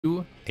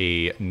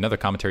Another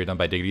commentary done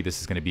by Diggity.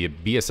 This is going to be a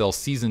BSL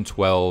Season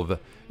 12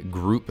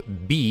 Group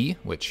B,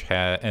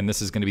 and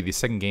this is going to be the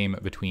second game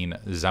between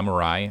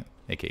Zamurai,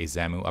 aka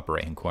Zamu, upper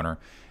right-hand corner,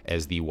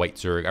 as the white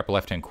Zerg. Upper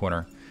left-hand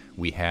corner,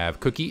 we have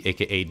Cookie,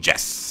 aka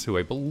Jess, who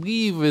I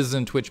believe is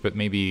in Twitch, but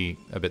maybe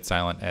a bit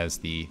silent, as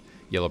the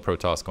yellow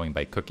Protoss going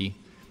by Cookie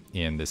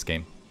in this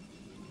game.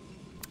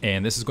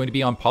 And this is going to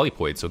be on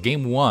Polypoid. So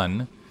game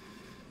one,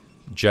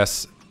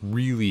 Jess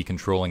really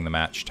controlling the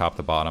match top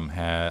to bottom.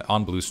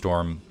 On Blue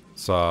Storm,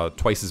 saw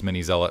twice as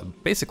many Zealots,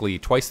 basically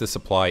twice the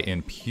supply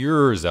in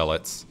pure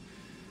Zealots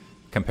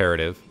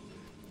comparative,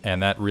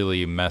 and that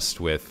really messed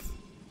with,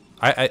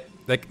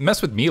 like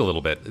messed with me a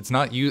little bit. It's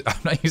not I'm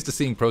not used to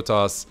seeing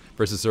Protoss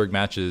versus Zerg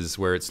matches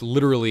where it's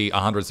literally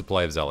 100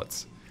 supply of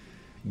Zealots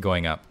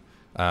going up.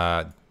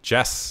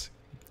 Jess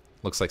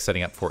looks like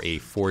setting up for a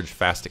Forge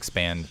Fast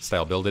Expand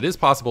style build. It is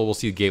possible we'll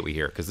see a Gateway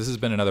here, because this has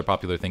been another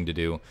popular thing to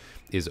do,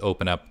 is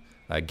open up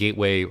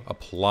Gateway,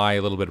 apply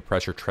a little bit of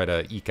pressure, try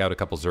to eke out a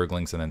couple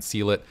Zerglings, and then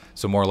seal it.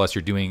 So more or less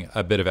you're doing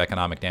a bit of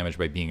economic damage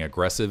by being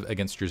aggressive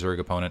against your Zerg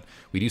opponent.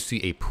 We do see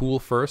a pool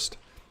first,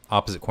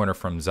 opposite corner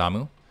from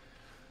Zamu,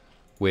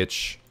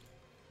 which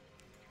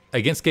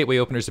against Gateway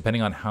openers,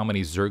 depending on how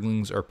many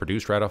Zerglings are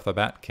produced right off the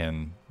bat,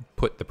 can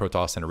put the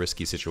Protoss in a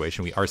risky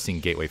situation. We are seeing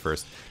Gateway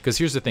first. Because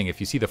here's the thing,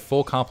 if you see the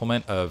full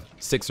complement of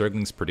 6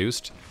 Zerglings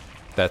produced,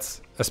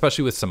 that's,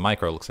 especially with some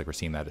micro, looks like we're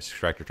seeing that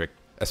extractor trick,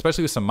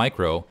 especially with some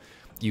micro,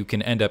 you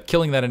can end up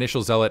killing that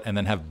initial Zealot and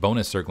then have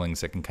bonus Zerglings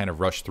that can kind of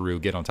rush through,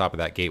 get on top of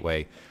that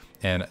Gateway,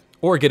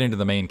 or get into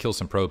the main, kill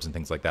some probes and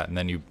things like that. And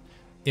then you,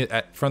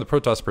 from the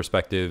Protoss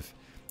perspective,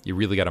 you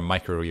really got to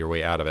micro your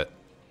way out of it.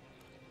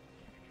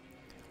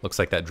 Looks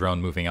like that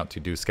drone moving out to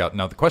do scout.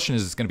 Now the question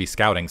is, it's going to be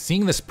scouting.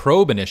 Seeing this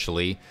probe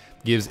initially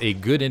gives a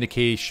good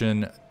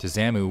indication to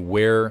Zamu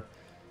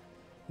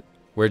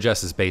where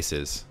Jess's base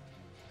is.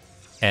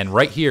 And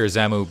right here,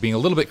 Zamu being a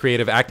little bit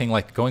creative, acting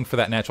like going for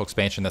that natural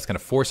expansion that's going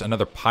to force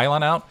another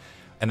pylon out,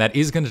 and that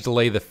is going to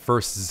delay the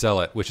first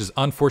Zealot, which is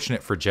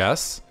unfortunate for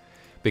Jess,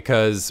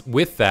 because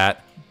with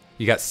that,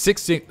 you got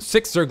six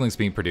Zerglings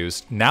being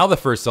produced. Now the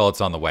first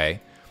Zealot's on the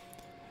way.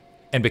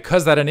 And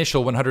because that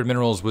initial 100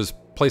 minerals was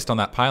placed on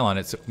that pylon,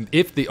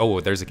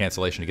 there's a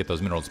cancellation to get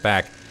those minerals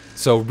back.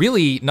 So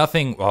really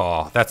nothing,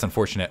 that's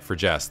unfortunate for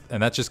Jess.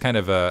 And that's just kind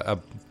of a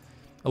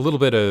little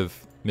bit of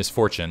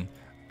misfortune.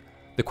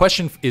 The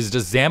question is,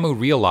 does Zamu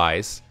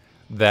realize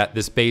that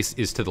this base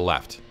is to the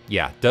left?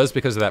 Yeah, does,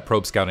 because of that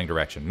probe scouting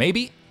direction.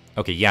 Maybe?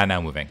 Okay, yeah, now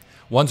moving.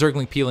 One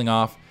Zergling peeling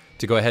off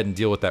to go ahead and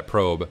deal with that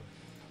probe.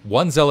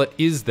 One Zealot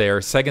is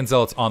there, second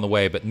Zealot's on the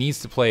way, but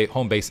needs to play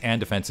home base and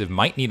defensive.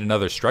 Might need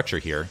another structure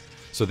here.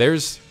 So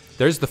there's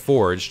the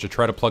Forge to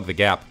try to plug the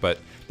gap, but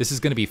this is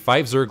going to be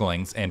 5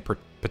 Zerglings and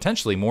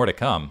potentially more to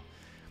come.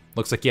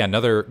 Looks like, yeah,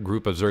 another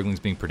group of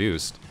Zerglings being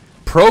produced.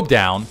 Probe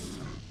down.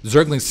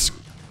 Zerglings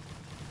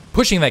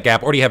pushing that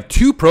gap. Already have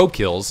 2 probe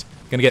kills.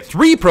 Gonna get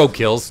 3 probe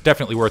kills.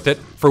 Definitely worth it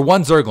for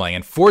 1 Zergling.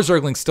 And 4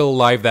 Zerglings still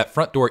alive. That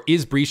front door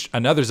is breached.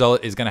 Another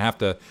Zealot is gonna have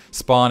to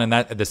spawn, and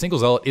that the single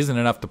Zealot isn't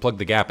enough to plug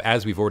the gap,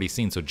 as we've already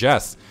seen. So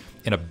Jess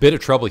in a bit of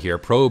trouble here.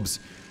 Probes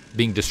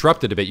being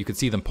disrupted a bit. You could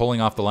see them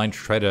pulling off the line to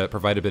try to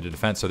provide a bit of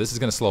defense. So this is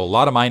gonna slow a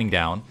lot of mining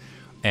down,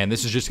 and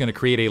this is just gonna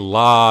create a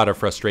lot of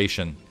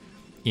frustration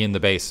in the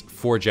base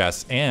for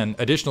Jess, and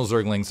additional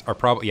Zerglings are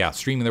probably, yeah,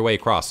 streaming their way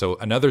across. So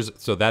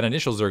that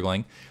initial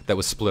Zergling that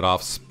was split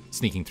off,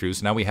 sneaking through.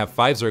 So now we have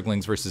 5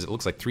 Zerglings versus, it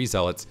looks like 3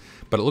 Zealots,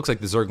 but it looks like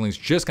the Zergling's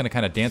just going to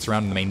kind of dance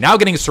around in the main. Now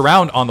getting a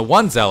surround on the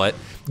 1 Zealot.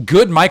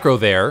 Good micro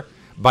there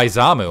by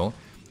Zamu,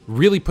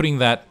 really putting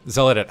that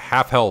Zealot at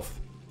half health.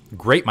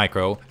 Great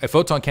micro. A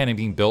photon cannon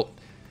being built.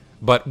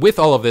 But with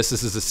all of this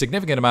is a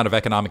significant amount of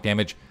economic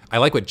damage. I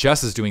like what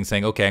Jess is doing,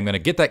 saying, okay, I'm going to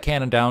get that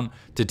cannon down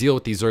to deal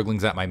with these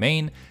Zerglings at my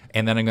main,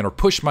 and then I'm going to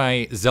push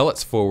my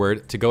Zealots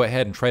forward to go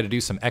ahead and try to do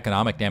some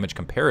economic damage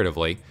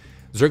comparatively.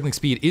 Zergling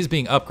speed is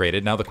being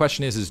upgraded. Now the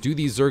question is do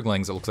these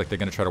Zerglings, it looks like they're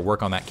going to try to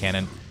work on that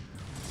cannon,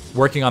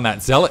 working on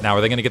that Zealot now.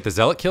 Are they going to get the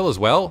Zealot kill as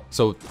well?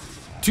 So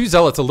 2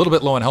 Zealots a little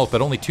bit low in health,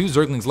 but only 2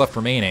 Zerglings left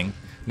remaining.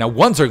 Now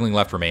 1 Zergling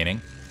left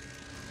remaining.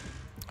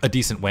 A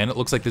decent win. It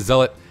looks like the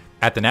Zealot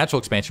at the natural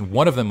expansion,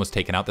 one of them was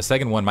taken out. The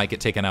second one might get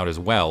taken out as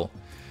well.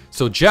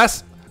 So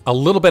Jess, a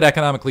little bit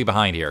economically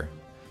behind here.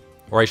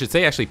 Or I should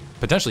say, actually,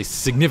 potentially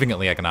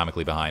significantly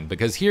economically behind.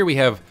 Because here we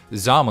have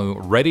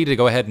Zamu ready to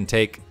go ahead and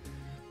take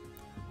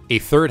a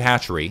 3rd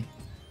hatchery.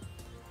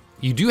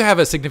 You do have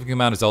a significant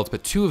amount of Zealots,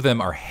 but 2 of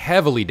them are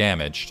heavily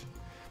damaged.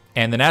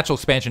 And the natural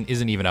expansion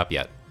isn't even up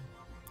yet.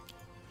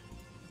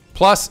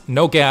 Plus,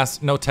 no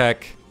gas, no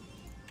tech.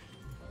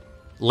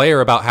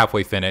 Layer about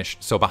halfway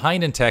finished. So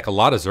behind in tech, a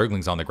lot of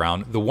Zerglings on the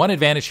ground. The one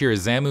advantage here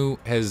is Zamu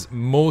has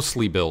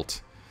mostly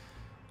built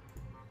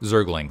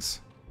Zerglings.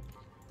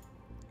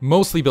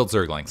 Mostly built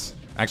Zerglings.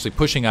 Actually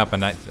pushing up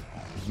and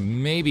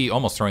maybe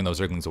almost throwing those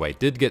Zerglings away.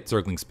 Did get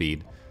Zergling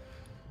speed.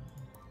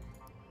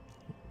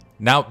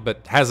 Now,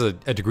 but has a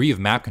degree of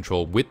map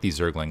control with these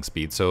Zergling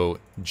speed. So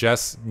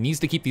Jess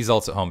needs to keep these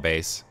ults at home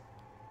base.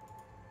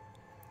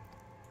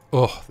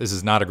 Oh, this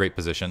is not a great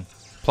position.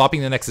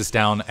 Plopping the Nexus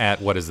down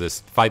at, what is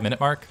this, 5-minute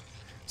mark?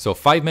 So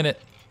 5-minute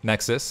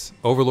Nexus.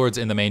 Overlord's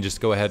in the main. Just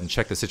go ahead and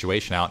check the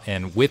situation out.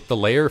 And with the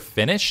layer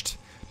finished,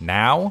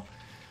 now,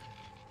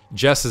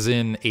 Jess is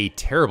in a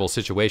terrible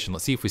situation.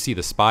 Let's see if we see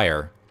the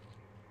Spire.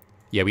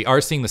 Yeah, we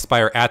are seeing the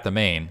Spire at the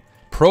main.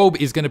 Probe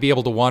is going to be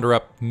able to wander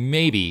up,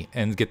 maybe,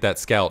 and get that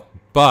scout.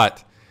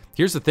 But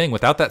here's the thing.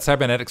 Without that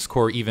Cybernetics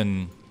core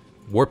even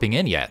warping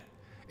in yet,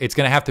 it's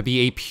going to have to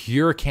be a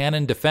pure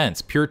cannon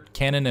defense, pure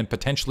cannon and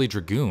potentially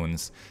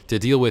Dragoons to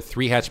deal with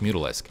 3-hatch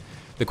Mutalisk.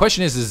 The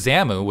question is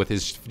Zamu, with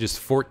his just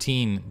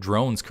 14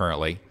 drones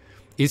currently,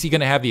 is he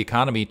going to have the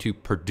economy to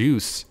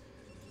produce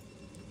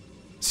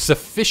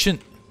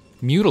sufficient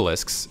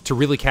Mutalisks to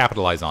really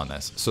capitalize on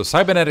this? So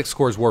Cybernetics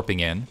core is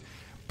warping in,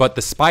 but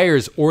the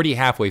Spire's already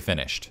halfway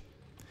finished.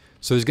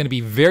 So there's going to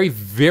be very,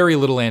 very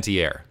little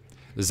anti-air.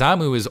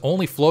 Zamu is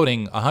only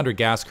floating 100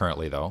 gas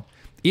currently, though,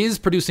 is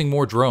producing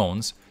more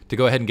drones to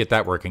go ahead and get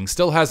that working.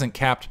 Still hasn't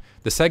capped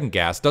the second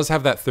gas, does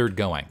have that third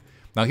going.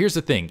 Now here's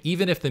the thing,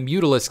 even if the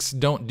Mutalisks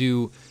don't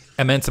do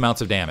immense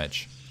amounts of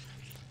damage,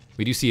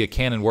 we do see a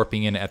cannon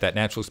warping in at that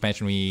natural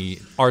expansion. We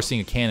are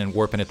seeing a cannon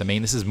warp in at the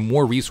main. This is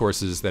more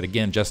resources that,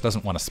 again, Jess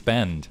doesn't want to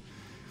spend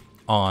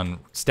on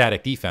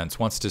static defense,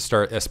 wants to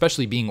start,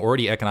 especially being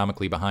already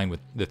economically behind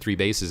with the 3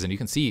 bases. And you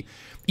can see,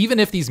 even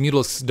if these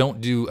Mutalisks don't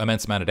do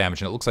immense amount of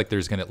damage, and it looks like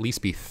there's going to at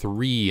least be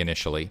 3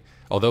 initially,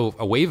 although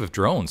a wave of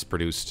drones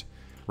produced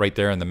right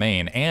there in the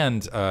main.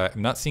 And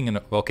I'm not seeing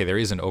okay, there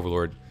is an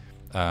Overlord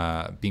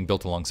being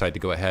built alongside to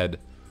go ahead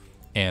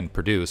and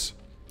produce.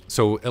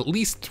 So at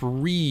least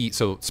 3,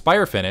 so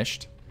Spire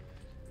finished.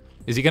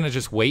 Is he going to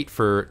just wait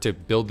to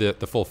build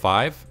the full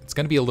 5? It's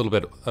going to be a little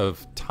bit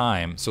of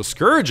time. So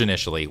Scourge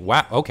initially,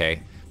 wow,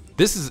 okay.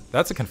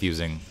 That's a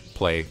confusing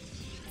play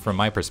from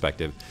my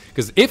perspective.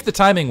 Because if the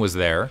timing was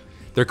there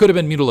could have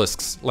been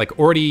Mutalisks like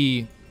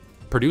already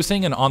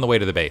producing and on the way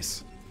to the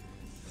base.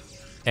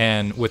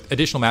 And with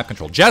additional map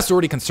control. Jess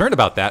already concerned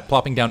about that,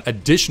 plopping down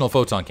additional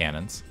photon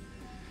cannons.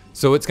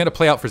 So it's going to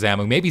play out for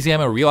Zamu. Maybe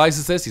Zamu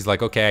realizes this. He's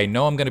like, okay, I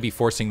know I'm going to be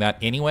forcing that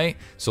anyway,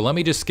 so let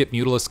me just skip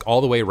Mutalisk all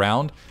the way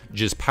around,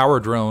 just power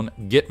drone,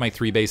 get my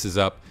 3 bases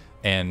up,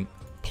 and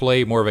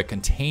play more of a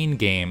contained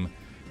game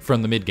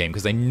from the mid game,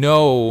 because I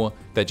know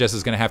that Jess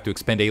is going to have to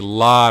expend a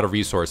lot of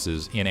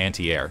resources in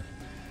anti-air.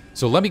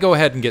 So let me go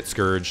ahead and get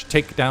Scourge,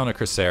 take down a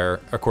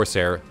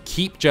Corsair,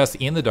 keep Jess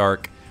in the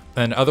dark,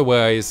 and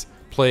otherwise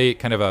play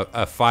kind of a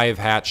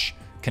 5-hatch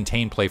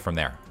contained play from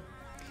there.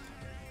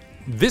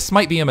 This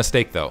might be a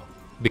mistake, though,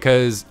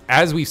 because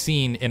as we've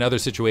seen in other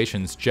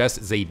situations, Jess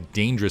is a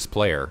dangerous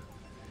player.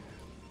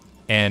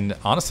 And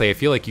honestly, I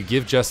feel like you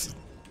give Jess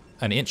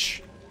an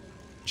inch,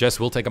 Jess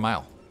will take a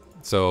mile.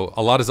 So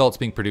a lot of Zealots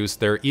being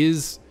produced.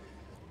 That's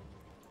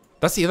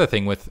the other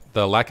thing with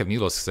the lack of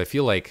Mutalisks. I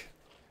feel like,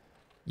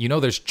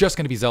 there's just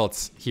going to be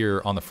Zealots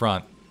here on the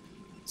front.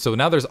 So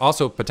now there's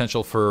also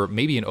potential for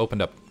maybe an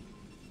opened up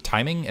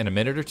timing in a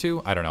minute or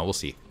two. I don't know. We'll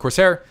see.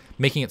 Corsair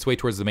making its way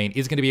towards the main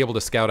is going to be able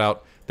to scout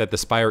out that the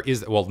Spire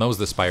is, well, knows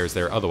the Spire is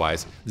there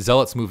otherwise.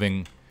 Zealots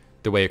moving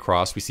their way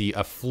across. We see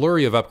a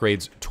flurry of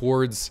upgrades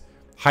towards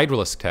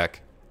Hydralisk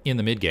tech in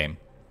the mid game.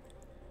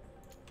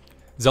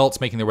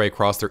 Zealots making their way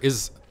across. There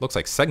is, looks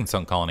like, second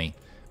Sun Colony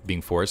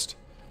being forced.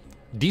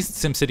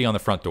 Decent SimCity on the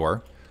front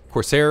door.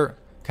 Corsair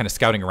kind of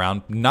scouting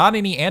around. Not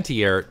any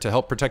anti-air to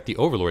help protect the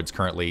Overlords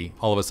currently,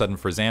 all of a sudden,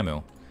 for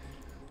Zamu.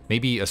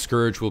 Maybe a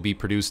Scourge will be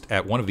produced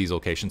at one of these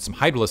locations. Some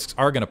Hydralisks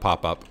are going to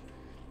pop up.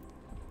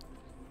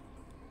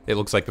 It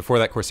looks like before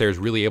that Corsair is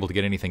really able to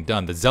get anything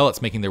done. The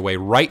Zealots making their way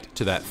right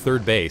to that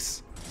third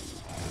base.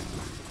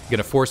 Going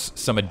to force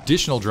some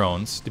additional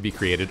drones to be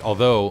created,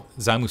 although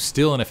Zamu's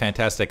still in a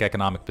fantastic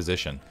economic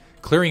position.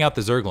 Clearing out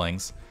the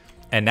Zerglings,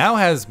 and now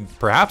has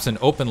perhaps an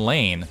open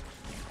lane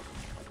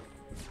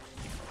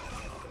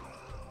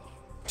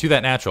to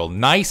that natural.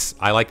 Nice.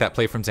 I like that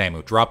play from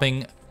Zamu.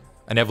 Dropping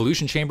an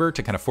Evolution Chamber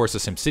to kind of force a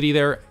SimCity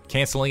there,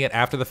 canceling it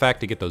after the fact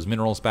to get those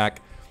minerals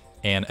back.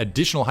 And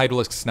additional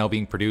Hydralisks now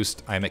being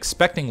produced. I'm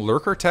expecting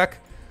Lurker Tech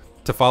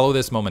to follow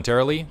this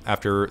momentarily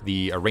after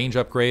the range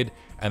upgrade,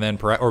 and then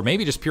or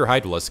maybe just pure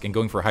Hydralisk and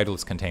going for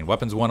Hydralisk contained.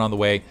 Weapons 1 on the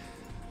way.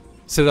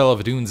 Citadel of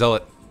Adun,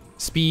 Zealot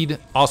Speed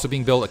also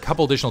being built. A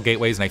couple additional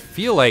gateways, and I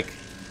feel like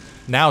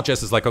now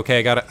Jess is like,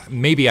 okay,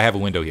 maybe I have a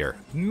window here.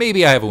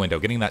 Maybe I have a window.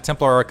 Getting that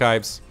Templar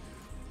Archives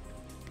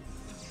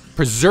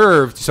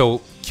preserved,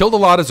 so killed a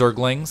lot of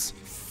Zerglings,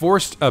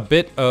 forced a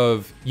bit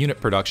of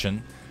unit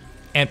production,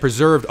 and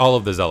preserved all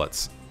of the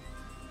Zealots.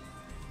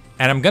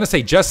 And I'm going to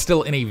say Jess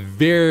still in a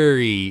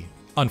very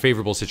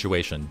unfavorable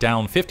situation.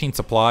 Down 15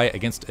 supply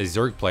against a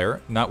Zerg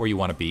player, not where you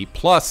want to be.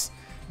 Plus,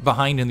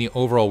 behind in the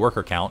overall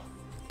worker count.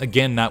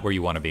 Again, not where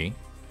you want to be.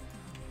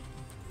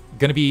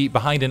 Going to be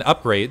behind in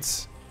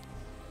upgrades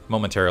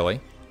momentarily.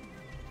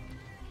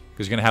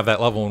 Because you're going to have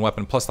that level 1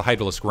 weapon plus the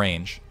Hydralisk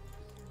range.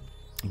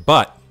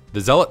 But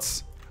the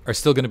Zealots are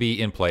still going to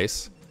be in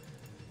place.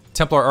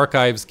 Templar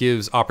Archives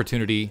gives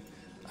opportunity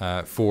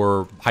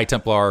for High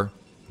Templar,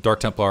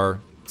 Dark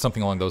Templar,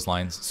 something along those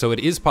lines. So it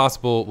is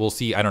possible we'll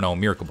see, I don't know, a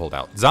Miracle pulled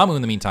out. Zamu,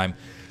 in the meantime,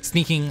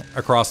 sneaking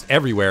across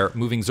everywhere,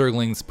 moving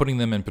Zerglings, putting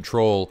them in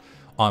patrol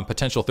on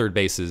potential third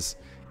bases.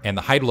 And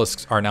the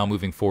Hydralisks are now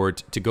moving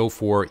forward to go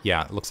for,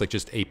 yeah, it looks like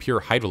just a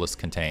pure Hydralisk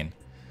contain.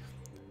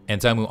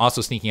 And Zamu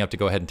also sneaking up to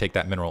go ahead and take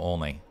that mineral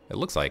only. It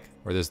looks like.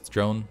 Or this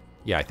drone.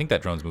 Yeah, I think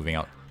that drone's moving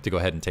out to go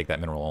ahead and take that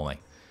mineral only.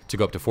 To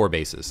go up to 4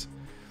 bases.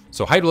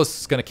 So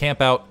Hydralisk is going to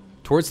camp out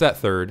towards that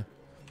third.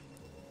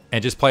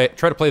 And just try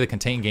to play the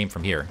contain game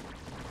from here.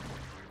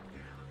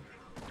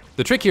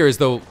 The trick here is,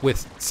 though,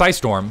 with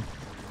Psystorm,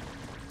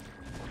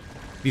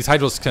 these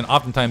Hydralisks can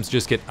oftentimes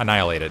just get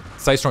annihilated.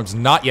 Psystorm's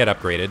not yet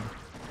upgraded.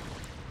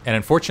 And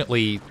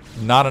unfortunately,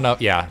 not enough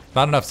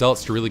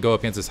Zealots to really go up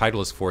against this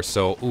Hydralisk force.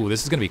 So, ooh,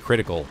 this is going to be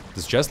critical.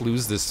 Does Jess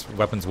lose this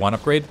Weapons 1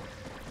 upgrade?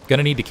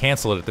 Gonna need to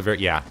cancel it at the very...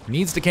 Yeah,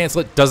 needs to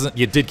cancel it. Doesn't...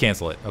 You did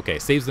cancel it. Okay,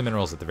 saves the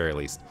minerals at the very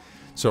least.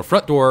 So,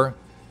 front door...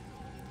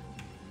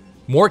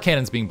 More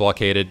cannons being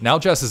blockaded. Now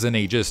Jess is in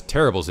a just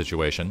terrible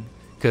situation.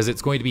 Because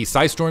it's going to be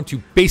Psystorm to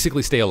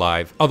basically stay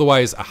alive.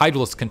 Otherwise, a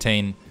Hydralisk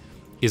contain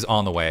is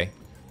on the way.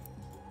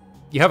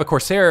 You have a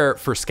Corsair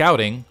for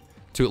scouting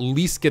to at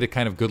least get a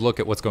kind of good look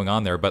at what's going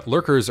on there. But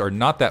Lurkers are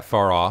not that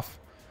far off.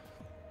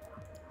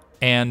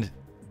 And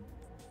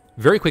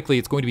very quickly,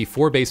 it's going to be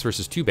 4 base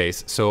versus 2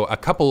 base. So a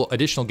couple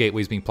additional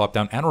gateways being plopped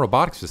down and a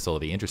robotics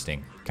facility.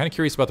 Interesting. Kind of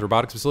curious about the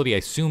robotics facility. I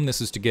assume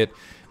this is to get,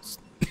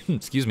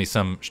 excuse me,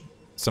 some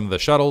of the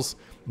shuttles.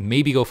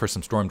 Maybe go for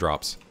some storm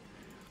drops.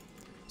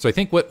 So I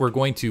think what we're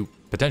going to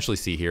potentially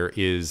see here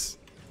is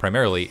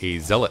primarily a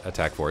Zealot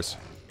attack force.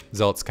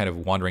 Zealots kind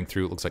of wandering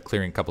through. It looks like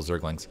clearing a couple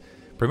Zerglings.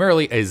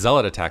 Primarily a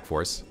Zealot attack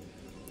force.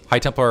 High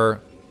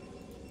Templar...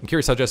 I'm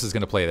curious how Jess is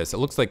going to play this. It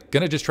looks like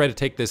going to just try to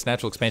take this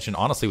natural expansion,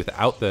 honestly,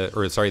 without the...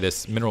 Or, sorry,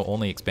 this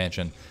mineral-only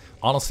expansion,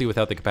 honestly,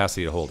 without the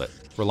capacity to hold it.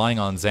 Relying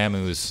on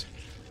Zamu's,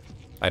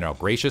 I don't know,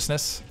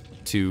 graciousness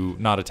to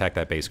not attack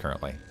that base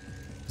currently.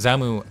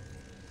 Zamu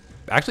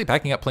actually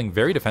backing up, playing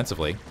very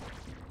defensively.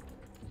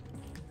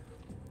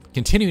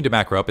 Continuing to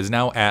macro up, is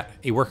now at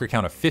a worker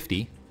count of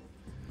 50.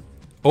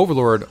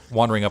 Overlord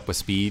wandering up with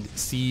speed,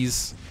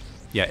 sees...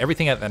 Yeah,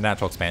 everything at the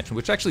natural expansion,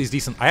 which actually is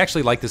decent. I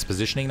actually like this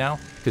positioning now,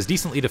 because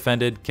decently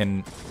defended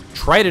can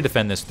try to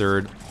defend this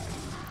third,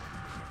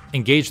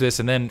 engage this,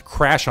 and then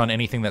crash on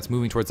anything that's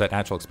moving towards that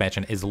natural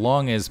expansion, as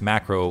long as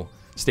macro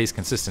stays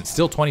consistent.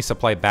 Still 20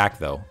 supply back,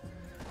 though.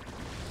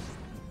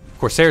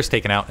 Corsair's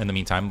taken out in the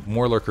meantime.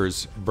 More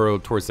Lurkers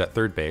burrowed towards that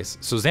third base.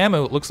 So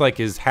Zamu, it looks like,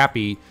 is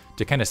happy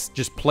to kind of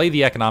just play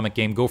the economic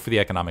game, go for the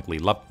economic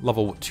lead.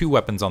 Level 2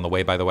 weapons on the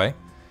way, by the way.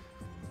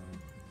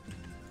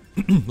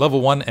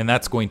 Level 1, and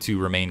that's going to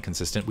remain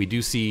consistent. We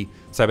do see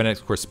Cybernetics,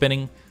 of course,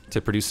 spinning to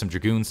produce some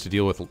Dragoons to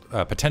deal with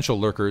potential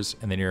Lurkers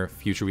in the near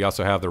future. We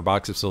also have the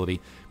robotics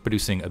facility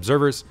producing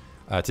Observers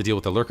to deal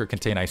with the Lurker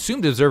contain. I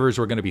assumed Observers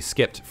were going to be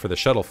skipped for the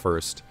shuttle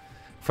first,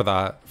 for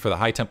the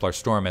High Templar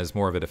Storm as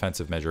more of a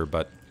defensive measure,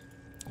 but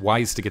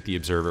wise to get the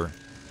Observer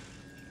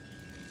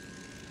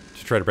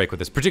to try to break with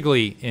this,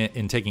 particularly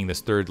in taking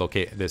this third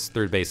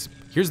base.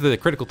 Here's the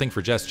critical thing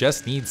for Jess.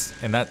 Jess needs,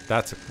 and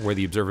that's where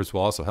the Observers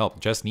will also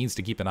help. Jess needs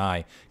to keep an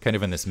eye kind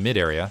of in this mid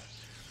area,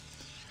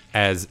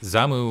 as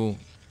Zamu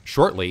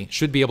shortly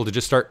should be able to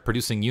just start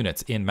producing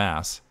units in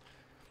mass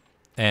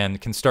and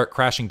can start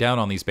crashing down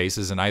on these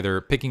bases and either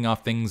picking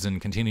off things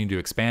and continuing to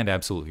expand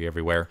absolutely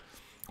everywhere,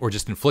 or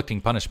just inflicting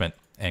punishment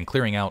and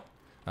clearing out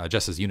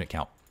Jess's unit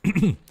count.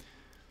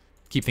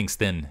 Keep things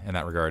thin in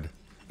that regard.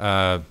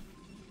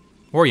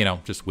 Or, you know,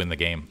 just win the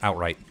game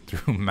outright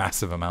through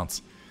massive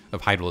amounts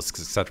of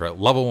Hydralisks, etc.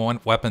 Level 1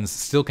 weapons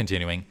still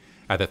continuing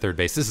at the third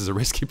base. This is a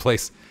risky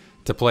place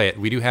to play it.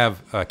 We do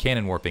have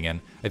cannon warping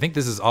in. I think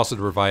this is also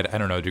to provide, I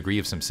don't know, a degree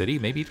of SimCity,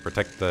 maybe, to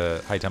protect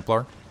the High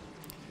Templar.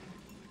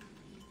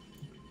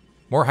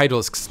 More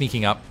Hydralisks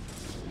sneaking up.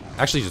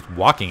 Actually just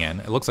walking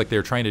in. It looks like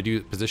they're trying to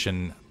do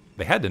position.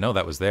 They had to know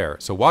that was there.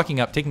 So walking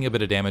up, taking a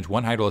bit of damage,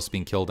 one Hydralisk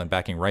being killed and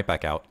backing right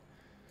back out.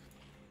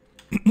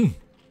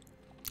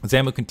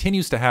 Zamu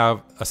continues to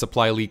have a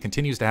supply lead,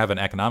 continues to have an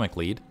economic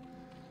lead,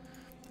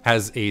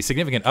 has a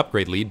significant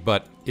upgrade lead,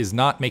 but is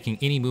not making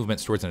any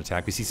movements towards an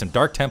attack. We see some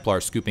Dark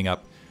Templar scooping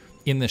up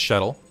in this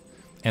shuttle,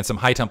 and some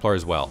High Templar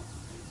as well.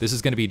 This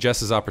is going to be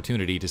Jess's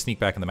opportunity to sneak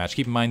back in the match.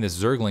 Keep in mind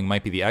this Zergling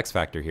might be the X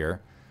factor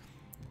here,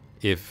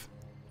 if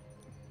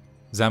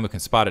Zamu can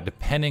spot it,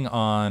 depending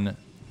on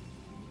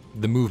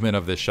the movement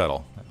of this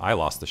shuttle. I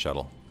lost the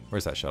shuttle.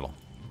 Where's that shuttle?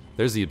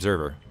 There's the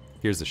Observer.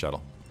 Here's the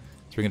shuttle.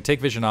 So we're going to take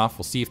vision off.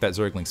 We'll see if that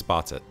Zergling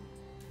spots it.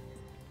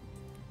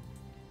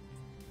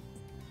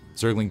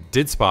 Zergling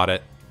did spot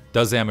it.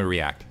 Does Zamu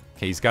react?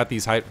 Okay, he's got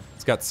these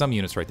he's got some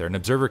units right there. An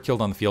Observer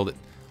killed on the field. It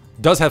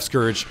does have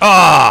Scourge.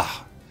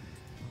 Ah!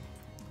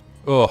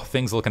 Oh,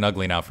 things looking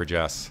ugly now for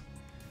Jess.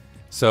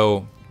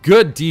 So,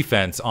 good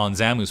defense on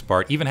Zamu's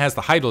part. Even has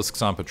the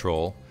Hydralisks on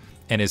patrol.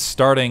 And is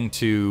starting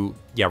to,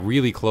 yeah,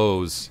 really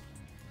close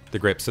the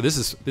grip. So this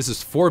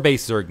is 4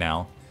 base Zerg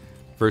now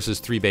versus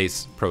 3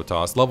 base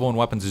Protoss. Level 1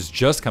 weapons is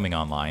just coming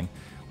online,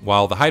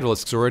 while the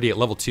Hydralisks are already at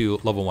level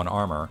 2, level 1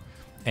 armor.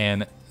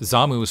 And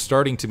Zamu is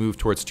starting to move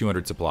towards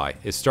 200 supply.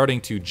 Is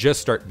starting to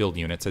just start build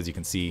units, as you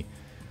can see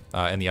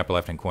in the upper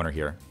left-hand corner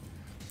here.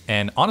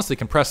 and honestly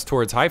can press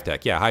towards Hive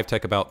Tech. Yeah, Hive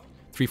Tech about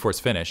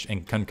 3/4 finish,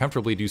 and can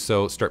comfortably do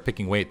so, start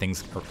picking away at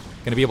things. Are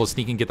going to be able to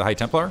sneak in and get the High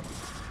Templar.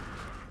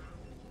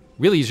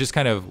 Really, he's just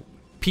kind of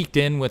peeked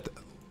in with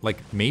like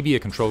maybe a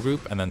control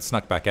group and then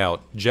snuck back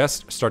out.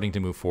 Jess starting to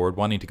move forward,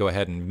 wanting to go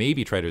ahead and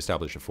maybe try to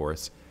establish a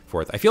fourth.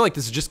 I feel like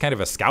this is just kind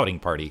of a scouting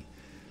party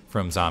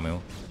from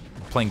Zamu,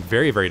 playing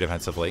very, very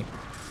defensively.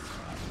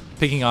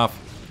 Picking off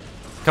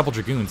a couple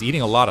Dragoons,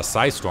 eating a lot of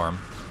Psystorm.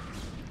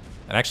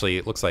 And actually,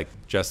 it looks like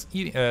Jess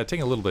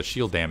taking a little bit of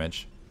shield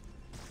damage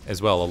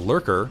as well. A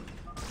Lurker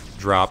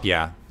drop,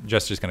 yeah.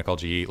 Jess just going to call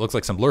GE. Looks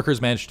like some Lurkers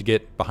managed to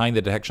get behind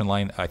the detection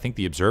line. I think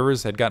the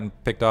Observers had gotten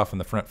picked off in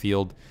the front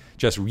field.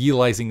 Just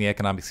realizing the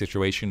economic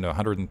situation,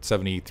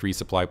 173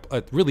 supply.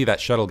 Really, that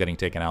shuttle getting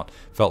taken out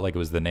felt like it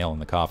was the nail in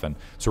the coffin.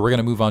 So we're going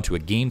to move on to a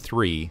Game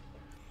 3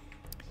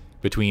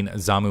 between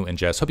Zamu and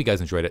Jess. Hope you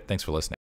guys enjoyed it. Thanks for listening.